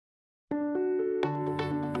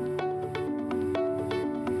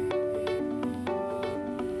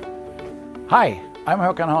Hi, I'm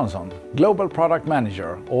Håkan Hansson, Global Product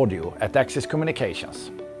Manager Audio at Axis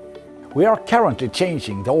Communications. We are currently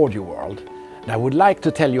changing the audio world, and I would like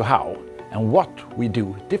to tell you how and what we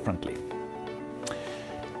do differently.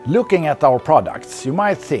 Looking at our products, you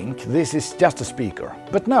might think this is just a speaker,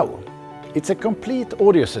 but no, it's a complete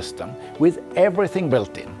audio system with everything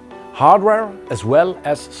built in, hardware as well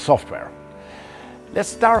as software. Let's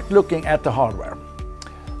start looking at the hardware.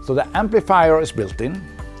 So the amplifier is built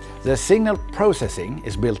in, the signal processing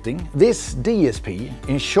is built in. This DSP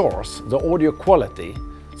ensures the audio quality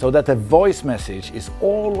so that the voice message is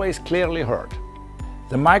always clearly heard.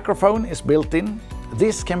 The microphone is built in.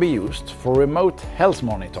 This can be used for remote health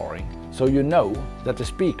monitoring, so you know that the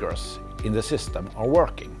speakers in the system are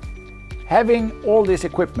working. Having all this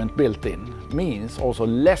equipment built in means also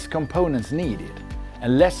less components needed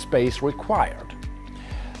and less space required.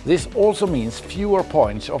 This also means fewer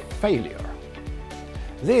points of failure.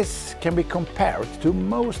 This can be compared to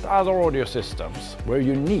most other audio systems where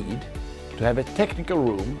you need to have a technical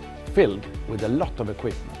room filled with a lot of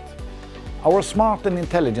equipment. Our smart and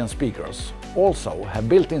intelligent speakers also have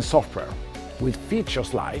built-in software with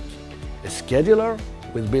features like a scheduler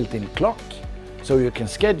with built-in clock, so you can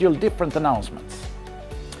schedule different announcements.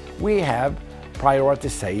 We have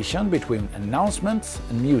prioritization between announcements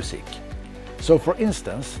and music. So for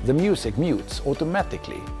instance, the music mutes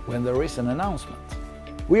automatically when there is an announcement.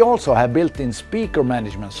 We also have built-in speaker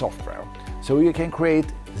management software, so you can create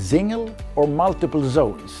single or multiple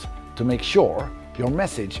zones to make sure your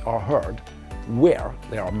message are heard where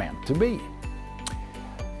they are meant to be.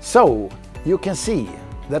 So you can see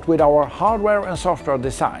that with our hardware and software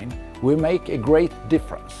design, we make a great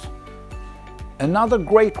difference. Another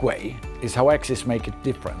great way is how Axis make a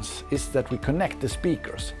difference is that we connect the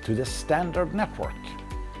speakers to the standard network.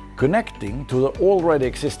 Connecting to the already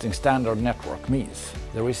existing standard network means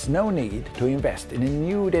there is no need to invest in a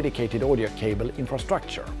new dedicated audio cable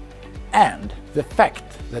infrastructure. And the fact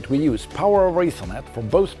that we use Power over Ethernet for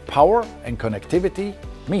both power and connectivity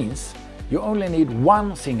means you only need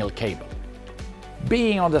one single cable.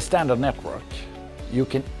 Being on the standard network, you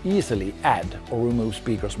can easily add or remove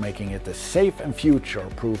speakers, making it a safe and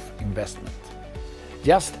future-proof investment.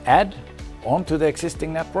 Just add onto the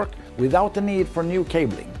existing network without the need for new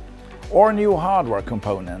cabling or new hardware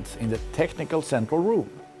components in the technical central room.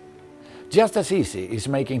 Just as easy is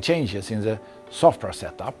making changes in the software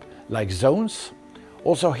setup, like zones.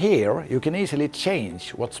 Also here you can easily change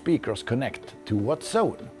what speakers connect to what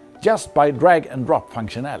zone, just by drag and drop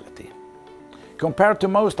functionality. Compared to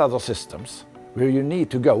most other systems, where you need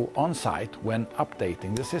to go on-site when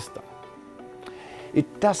updating the system.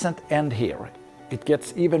 It doesn't end here, it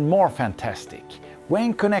gets even more fantastic.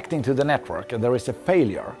 When connecting to the network and there is a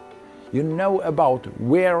failure, you know about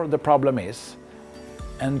where the problem is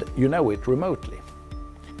and you know it remotely.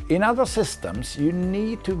 In other systems, you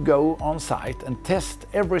need to go on-site and test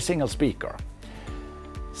every single speaker.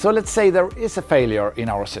 So let's say there is a failure in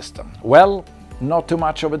our system. Well, not too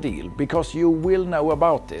much of a deal, because you will know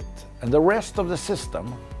about it and the rest of the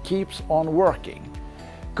system keeps on working.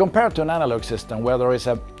 Compared to an analog system where there is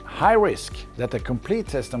a high risk that the complete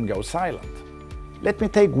system goes silent. Let me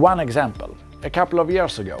take one example. A couple of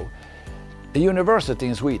years ago, a university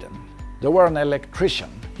in Sweden, there were an electrician.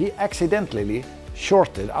 He accidentally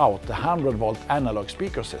shorted out the 100-volt analog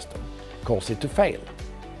speaker system, caused it to fail.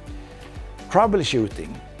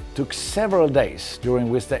 Troubleshooting took several days, during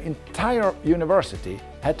which the entire university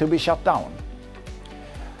had to be shut down.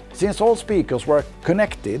 Since all speakers were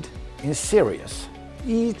connected in series,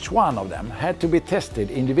 each one of them had to be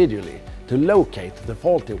tested individually to locate the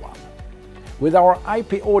faulty one. With our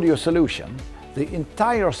IP audio solution, the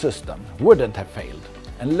entire system wouldn't have failed,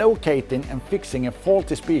 and locating and fixing a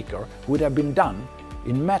faulty speaker would have been done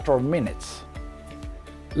in a matter of minutes.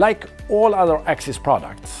 Like all other Axis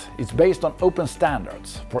products, it's based on open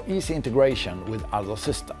standards for easy integration with other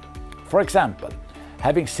systems. For example,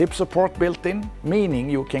 having SIP support built in, meaning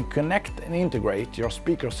you can connect and integrate your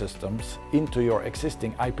speaker systems into your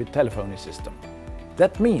existing IP telephony system.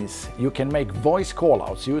 That means you can make voice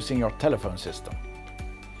callouts using your telephone system.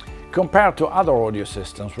 Compared to other audio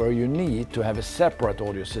systems where you need to have a separate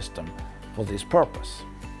audio system for this purpose.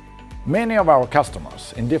 Many of our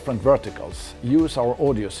customers in different verticals use our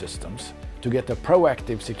audio systems to get a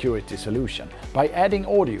proactive security solution by adding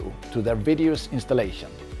audio to their video's installation.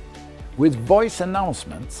 With voice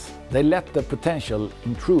announcements, they let the potential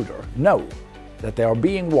intruder know that they are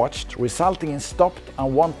being watched, resulting in stopped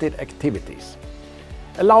unwanted activities.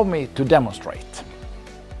 Allow me to demonstrate.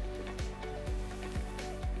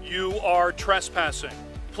 You are trespassing.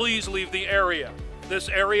 Please leave the area. This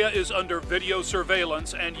area is under video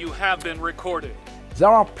surveillance and you have been recorded. There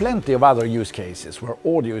are plenty of other use cases where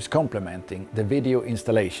audio is complementing the video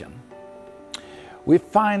installation. We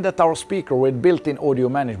find that our speaker with built-in audio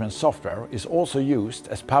management software is also used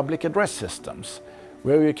as public address systems,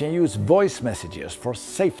 where you can use voice messages for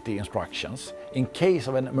safety instructions in case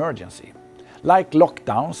of an emergency, like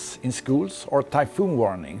lockdowns in schools or typhoon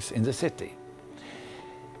warnings in the city.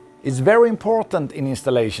 It's very important in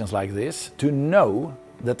installations like this to know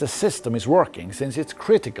that the system is working, since it's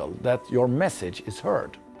critical that your message is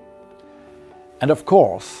heard. And of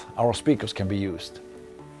course, our speakers can be used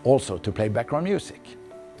also to play background music.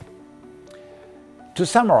 To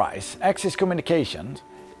summarize, Axis Communications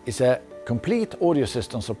is a complete audio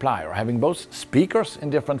system supplier having both speakers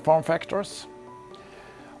in different form factors,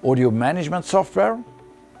 audio management software,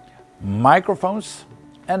 microphones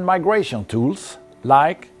and migration tools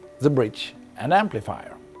like the bridge and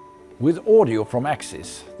amplifier. With audio from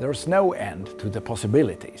Axis, there is no end to the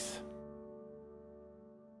possibilities.